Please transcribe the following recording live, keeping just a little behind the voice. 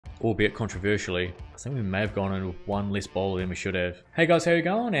albeit controversially. I think we may have gone in with one less bowler than we should have. Hey guys, how you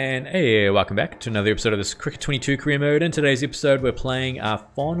going? And hey, welcome back to another episode of this Cricket 22 career mode. In today's episode, we're playing our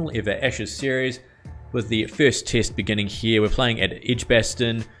final ever Ashes series with the first test beginning here. We're playing at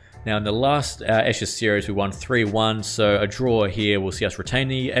Edgbaston. Now in the last Ashes series, we won 3-1, so a draw here will see us retain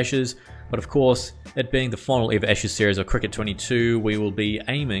the Ashes. But of course, it being the final ever Ashes series of Cricket 22, we will be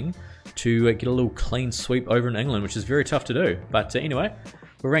aiming to get a little clean sweep over in England, which is very tough to do. But anyway,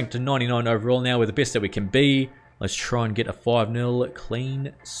 we're ranked 99 overall now. We're the best that we can be. Let's try and get a 5-0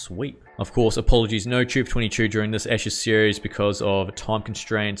 clean sweep. Of course, apologies, no Tube 22 during this Ashes series because of time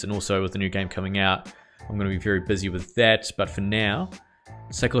constraints and also with the new game coming out. I'm going to be very busy with that, but for now,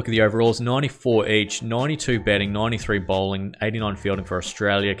 let's take a look at the overalls. 94 each, 92 batting, 93 bowling, 89 fielding for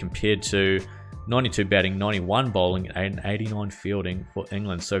Australia compared to 92 batting, 91 bowling, and 89 fielding for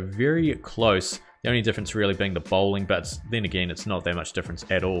England. So very close. The only difference really being the bowling, but then again, it's not that much difference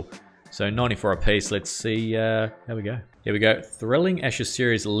at all. So 94 apiece. Let's see how we go. Here we go. Thrilling Ashes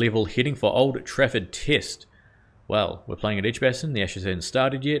series level heading for Old Trafford Test. Well, we're playing at Edgbaston. The Ashes hasn't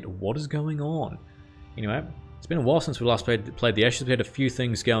started yet. What is going on? Anyway, it's been a while since we last played the Ashes. We had a few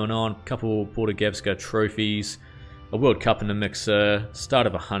things going on. A couple Border-Gavskar trophies, a World Cup in the mixer, start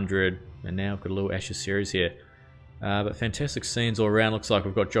of 100, and now we've got a little Ashes series here. But fantastic scenes all around. Looks like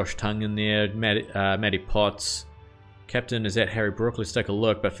we've got Josh Tongue in there, Matty Potts. Captain is that Harry Brook. Let's take a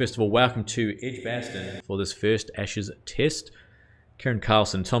look. But first of all, welcome to Edgbaston for this first Ashes test. Kieran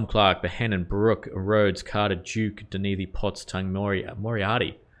Carlson, Tom Clark, Bohannon, Brook, Rhodes, Carter, Duke, Dunedin, Potts, Tongue,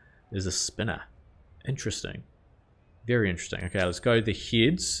 Moriarty is a spinner. Interesting. Very interesting. Okay, let's go the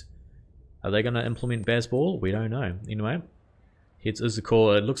heads. Are they going to implement Bazball? We don't know. Anyway, heads is the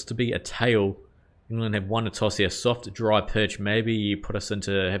call. It looks to be a tail. England have won a toss here. Soft, dry pitch. Maybe you put us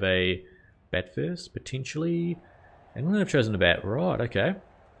into have a bat first, potentially. England have chosen to bat. Right, okay.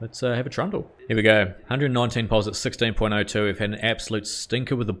 Let's have a trundle. Here we go. 119 poles at 16.02. We've had an absolute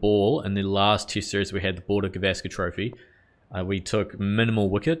stinker with the ball. In the last test series, we had the Border-Gavskar trophy. We took minimal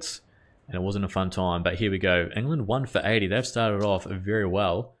wickets, and it wasn't a fun time. But here we go. England 1 for 80. They've started off very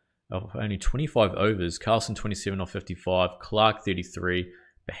well. Only 25 overs. Carlson 27 off 55. Clark 33.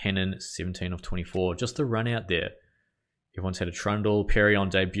 Bohannon 17 off 24. Just the run out there. Everyone's had a trundle. Perry on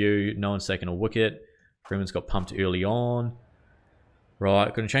debut. No one's taken a wicket. Freeman's got pumped early on.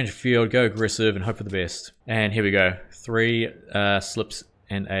 Right, going to change the field, go aggressive, and hope for the best. And here we go. 3 slips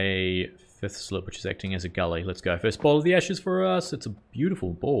and a 5th slip, which is acting as a gully. Let's go. First ball of the Ashes for us. It's a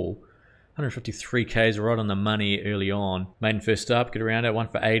beautiful ball. 153 Ks right on the money early on. Maiden first up, get around it. 1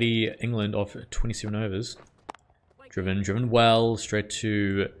 for 80. England off 27 overs. Driven well. Straight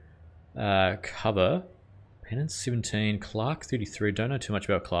to cover. Pennant 17. Clark 33. Don't know too much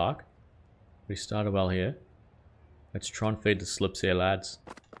about Clark. We started well here. Let's try and feed the slips here, lads.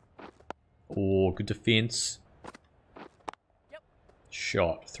 Oh, good defense.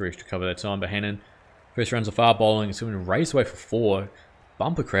 Shot. 3 extra cover that time. Bohannon. First rounds of far bowling. It's going to race away for 4.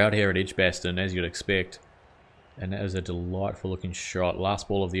 Bumper crowd here at Edgbaston, as you'd expect. And that is a delightful looking shot. Last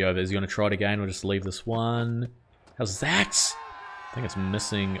ball of the over. Is he going to try it again? We'll just leave this one. How's that? I think it's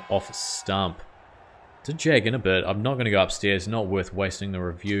missing off stump. Did jag in a bit. I'm not going to go upstairs. Not worth wasting the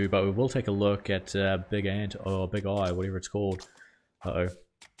review, but we will take a look at Big Ant or Big Eye, whatever it's called. Uh-oh.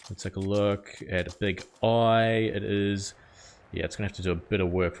 Let's take a look at Big Eye. It is... Yeah, it's going to have to do a bit of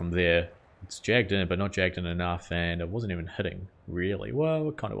work from there. It's jagged in, but not jagged in enough, and it wasn't even hitting, really. Well,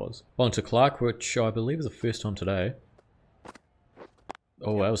 it kind of was. Bowling to Clark, which I believe is the first time today.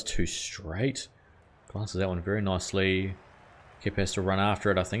 Oh, that was too straight. Glances that one very nicely. Kip has to run after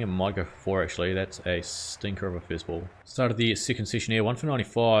it. I think it might go for 4 actually. That's a stinker of a first ball. Started the second session here. 1 for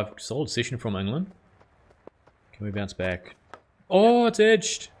 95. Solid session from England. Can we bounce back? Oh, it's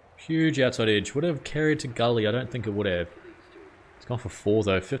edged. Huge outside edge. Would have carried to gully. I don't think it would have. It's gone for 4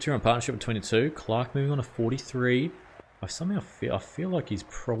 though. 50 run partnership between the two. Clark moving on to 43. I feel like he's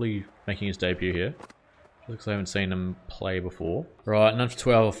probably making his debut here. Looks like I haven't seen him play before. Right, 9 for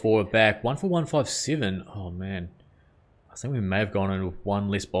 12 forward back. 1 for 157. Oh man. I think we may have gone in with one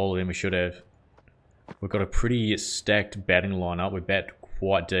less bowler than we should have. We've got a pretty stacked batting lineup. We bat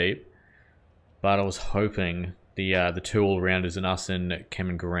quite deep. But I was hoping the 2 all-rounders and us and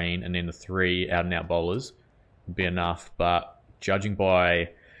Cameron Green and then the 3 out-and-out bowlers would be enough. But judging by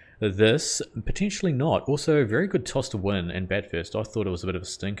this, potentially not. Also, very good toss to win and bat first. I thought it was a bit of a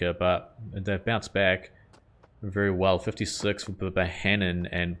stinker, but they've bounced back very well. 56 for Bohannon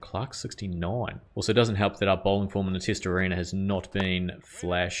and Clark 69. Also, it doesn't help that our bowling form in the test arena has not been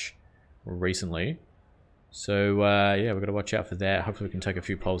flash recently. So, yeah, we've got to watch out for that. Hopefully we can take a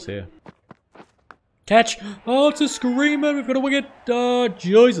few poles here. Catch! Oh, it's a screamer! We've got a wicket! Oh,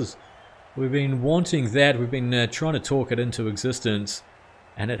 Jesus! We've been wanting that. We've been trying to talk it into existence.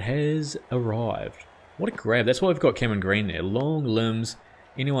 And it has arrived. What a grab. That's why we've got Cameron Green there. Long limbs.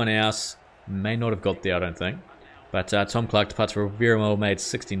 Anyone else may not have got there, I don't think. But Tom Clark departs for a very well made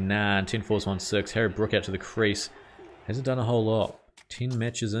 69. 10 4s 1 6. Harry Brook out to the crease. Hasn't done a whole lot. 10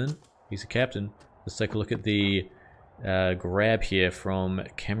 matches in. He's a captain. Let's take a look at the grab here from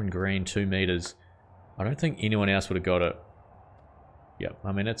Cameron Green. 2 meters. I don't think anyone else would have got it. Yep,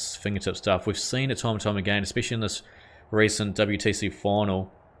 I mean, it's fingertip stuff. We've seen it time and time again, especially in this recent WTC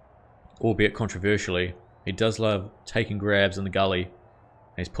final, albeit controversially. He does love taking grabs in the gully. And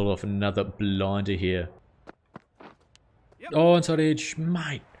he's pulled off another blinder here. Yep. Oh, inside edge,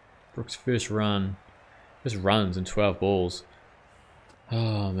 mate. Brook's first run. Just runs in 12 balls.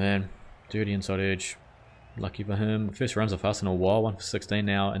 Oh, man. Dirty inside edge. Lucky for him. First runs are fast in a while. 1 for 16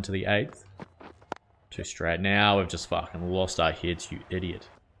 now into the 8th. 2 straight. Now we've just fucking lost our heads, you idiot.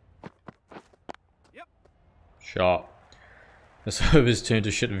 Yep. Shot. This over's turned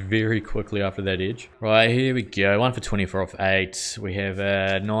to shit very quickly after that edge. Right, here we go. 1 for 24 off 8. We have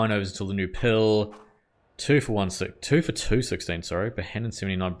 9 overs until the new pill. 2 for 216, sorry. Bohannon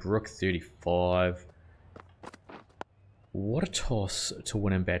 79, Brook 35. What a toss to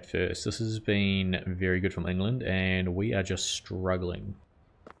win and bat first. This has been very good from England, and we are just struggling.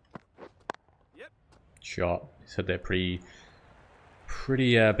 Yep. Shot. He's hit that pretty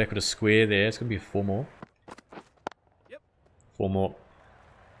back with a square there. It's going to be a 4 more. 4 more.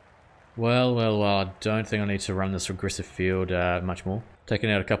 Well, I don't think I need to run this aggressive field much more. Taking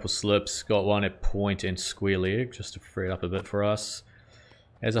out a couple slips, got one at point and square leg, just to free it up a bit for us.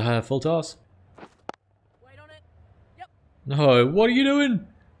 As a full toss. Wait on it. Yep. No, what are you doing?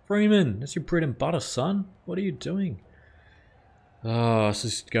 Freeman, that's your bread and butter, son. What are you doing? Oh, this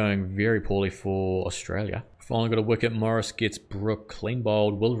is going very poorly for Australia. Finally got a wicket. Morris gets Brook clean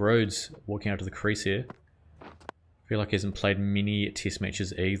bowled. Will Rhodes walking out to the crease here. Feel like he hasn't played many test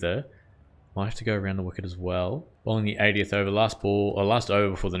matches either. Might have to go around the wicket as well. Bowling the 80th over, last over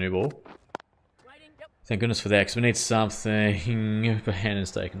before the new ball. Thank goodness for that, because we need something.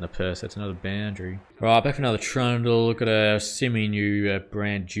 Bohannon's taking the piss. That's another boundary. Right, back for another trundle. Look at a semi-new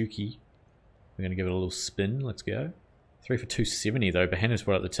brand Juki. We're going to give it a little spin. Let's go. 3 for 270 though. Bohannon's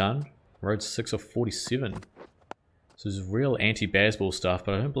brought up the ton. Rhodes 6 of 47. So this is real anti-Bazball stuff,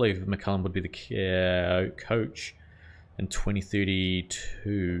 but I don't believe McCullum would be the coach in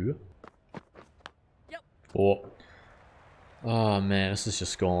 2032. Yep. 4. Oh man, this has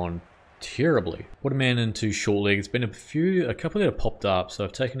just gone terribly. Put a man into short leg. It's been a couple that have popped up, so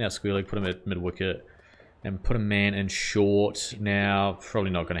I've taken out square leg, put him at mid wicket, and put a man in short. Now, probably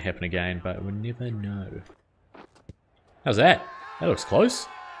not going to happen again, but we'll never know. How's that? That looks close.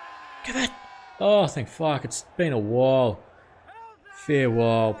 Get that! Oh, thank fuck, it's been a while. Fair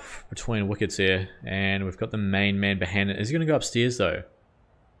while between wickets here. And we've got the main man Bohannon. Is he going to go upstairs though?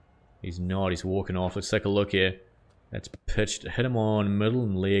 He's not, he's walking off. Let's take a look here. That's pitched, hit him on middle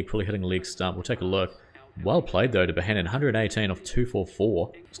and leg, probably hitting leg stump. We'll take a look. Well played though to Bohannon, 118 off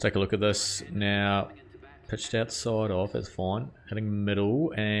 244. Let's take a look at this now. Pitched outside off, that's fine. Hitting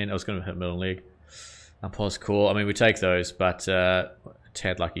middle, and I was going to hit middle and leg. Umpire's call. I mean, we take those, but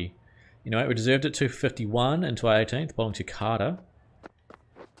tad lucky. You know what? We deserved it. 251 into our 18th, bowling to Carter.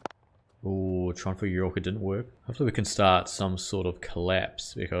 Ooh, trying for Yorker didn't work. Hopefully we can start some sort of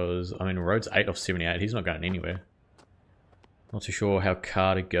collapse, because, I mean, Rhodes 8 off 78. He's not going anywhere. Not too sure how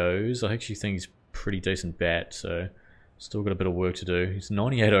Carter goes. I actually think he's pretty decent bat, so still got a bit of work to do. He's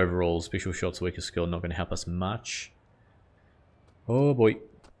 98 overall. Special shots, weaker skill, not going to help us much. Oh boy.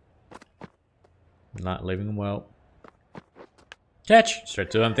 Not leaving him well. Catch!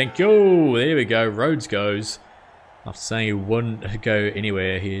 Straight to him. Thank you! There we go. Rhodes goes. After saying he wouldn't go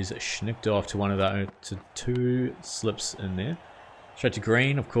anywhere, he's schnicked off to one of the to 2 slips in there. Straight to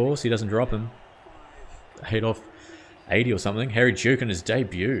Green, of course. He doesn't drop him. 8 off 80 or something. Harry Duke in his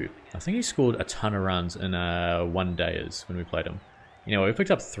debut. I think he scored a ton of runs in 1 days when we played him. You know, we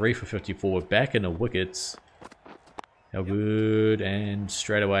picked up 3 for 54. We're back in the wickets. How good. And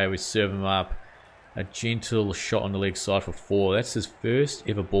straight away we serve him up. A gentle shot on the leg side for 4. That's his first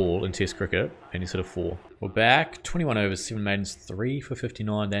ever ball in Test cricket, and he's hit a 4. We're back. 21 overs, 7 maidens, 3 for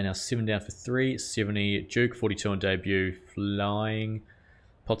 59. They're now 7 down for 3, 70. Duke 42 on debut, flying.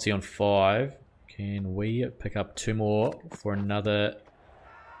 Potsy on 5. Can we pick up 2 more for another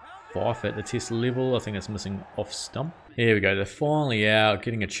 5 at the Test level? I think that's missing off stump. Here we go. They're finally out,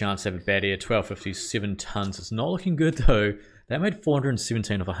 getting a chance to have a bat here. 1250, 7 tons. It's not looking good though. They made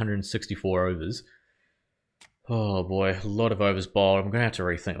 417 of 164 overs. Oh boy, a lot of overs bowled. I'm going to have to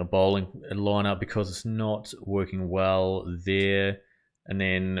rethink the bowling lineup because it's not working well there. And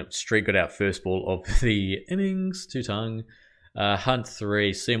then Street got out first ball of the innings, two-tongue. Hunt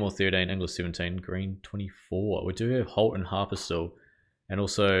 3, Seymour 13, Inglis 17, Green 24. We do have Holt and Harper still. And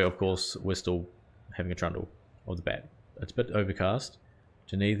also, of course, we're still having a trundle of the bat. It's a bit overcast.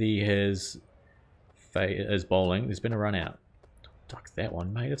 Janethi is bowling. There's been a run out. Duck that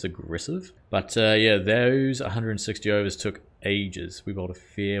one, mate. That's aggressive. But yeah, those 160 overs took ages. We bowled a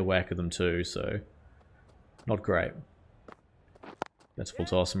fair whack of them too, so not great. That's full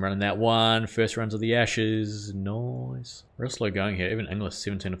toss. I'm running that one. First runs of the Ashes. Nice. Real slow going here. Even Inglis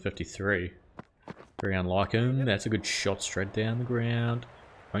 17 of 53. Very unlike him. That's a good shot straight down the ground.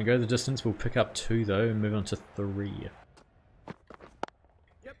 Won't go the distance. We'll pick up 2 though and move on to 3.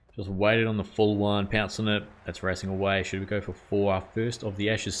 Just waited on the full one, pounced on it. That's racing away. Should we go for 4? Our first of the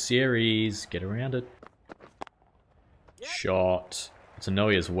Ashes series. Get around it. Shot. It's a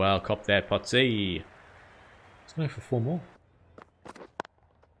no-y as well. Cop that, Potsy. Let's go for 4 more.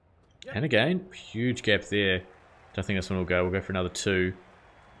 And again, huge gap there. Don't think this one will go. We'll go for another 2.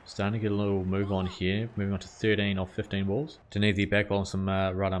 Starting to get a little move on here. Moving on to 13 off 15 balls. Janethi back bowling some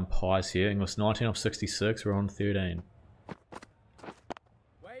right arm pies here. Inglis 19 off 66. We're on 13.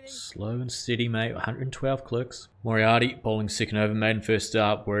 Slow and steady, mate. 112 clicks. Moriarty bowling second over, maiden first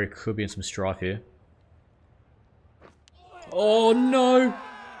up, where he could be in some strife here. Oh no!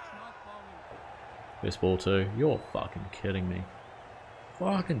 First ball too. You're fucking kidding me.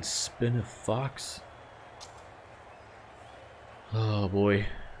 Fucking spinner fucks. Oh boy.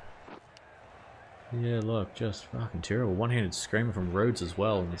 Yeah, look, just fucking terrible. One-handed screamer from Rhodes as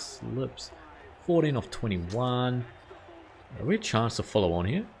well, and the slips. 14 off 21. Are we a chance to follow on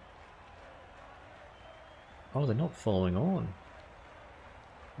here? Oh, they're not following on.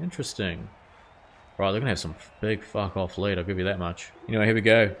 Interesting. Right, they're going to have some big fuck off lead, I'll give you that much. Anyway, here we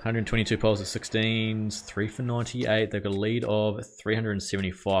go. 122 poles at 16s, 3 for 98. They've got a lead of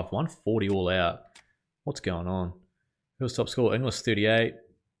 375, 140 all out. What's going on? Who's top score? Inglis 38.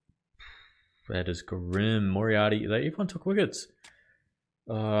 That is grim. Moriarty, everyone took wickets.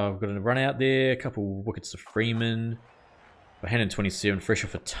 We've got a run out there, a couple wickets to Freeman. Bohannon 27, fresh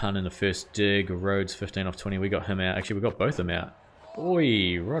off a ton in the first dig. Rhodes 15 off 20. We got him out. Actually, we got both of them out.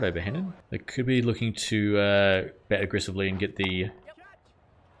 Boy, righto, Bohannon. They could be looking to bat aggressively and get the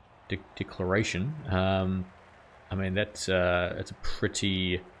declaration. I mean, it's a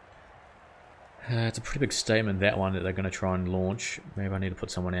pretty big statement, that one, that they're going to try and launch. Maybe I need to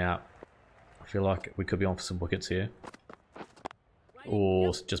put someone out. I feel like we could be on for some wickets here.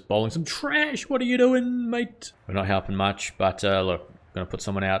 Or just bowling some trash. What are you doing, mate? We're not helping much, but look, I'm going to put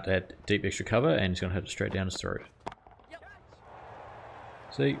someone out at deep extra cover and he's going to hit it straight down his throat.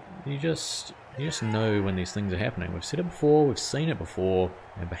 See, you just know when these things are happening. We've said it before, we've seen it before,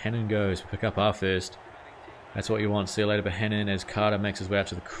 and Bohannon goes. We pick up our first. That's what you want. See you later, Bohannon, as Carter makes his way out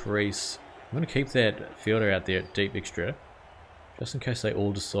to the crease. I'm going to keep that fielder out there at deep extra, just in case they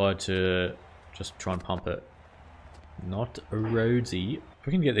all decide to just try and pump it. Not a Rhodesy. If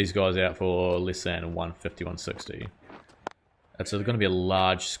we can get these guys out for less than 150, 160, it's going to be a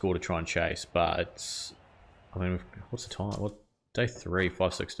large score to try and chase, but I mean, what's the time? What, day 3,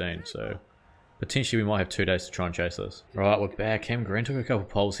 5:16, so potentially we might have 2 days to try and chase this. Right, we're back. Cam Green took a couple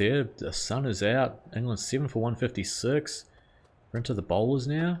poles here. The sun is out. England 7 for 156. We're into the bowlers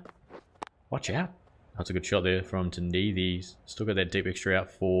now. Watch out. That's a good shot there from Janethi. Still got that deep extra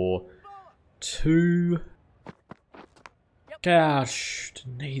out for 2. Gosh,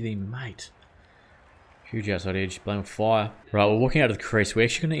 Janethi, mate. Huge outside edge, blame fire. Right, we're walking out of the crease. We're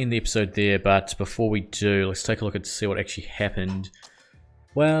actually going to end the episode there, but before we do, let's take a look and see what actually happened.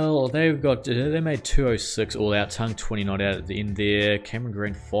 Well, they made 206 all out, tongue 20 not out at the end there. Cameron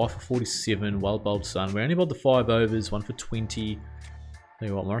Green 5 for 47, well bowled sun. We only bowled the 5 overs, 1 for 20. Tell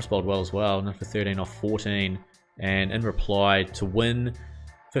you what, Morris bowled well as well, 9 for 13 off 14. And in reply, to win,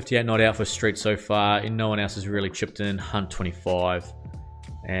 58 not out for Street so far, and no one else has really chipped in. Hunt 25.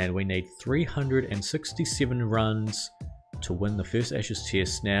 And we need 367 runs to win the first Ashes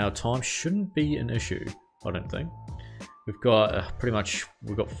test. Now, time shouldn't be an issue, I don't think. We've got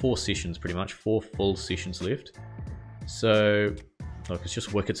we've got 4 sessions, pretty much 4 full sessions left. So, look, it's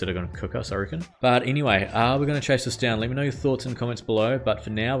just wickets that are going to cook us, I reckon. But anyway, we're going to chase this down. Let me know your thoughts in the comments below. But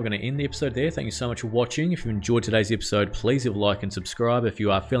for now, we're going to end the episode there. Thank you so much for watching. If you enjoyed today's episode, please leave a like and subscribe. If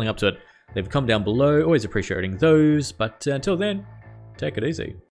you are feeling up to it, leave a comment down below. Always appreciating those. But until then, take it easy.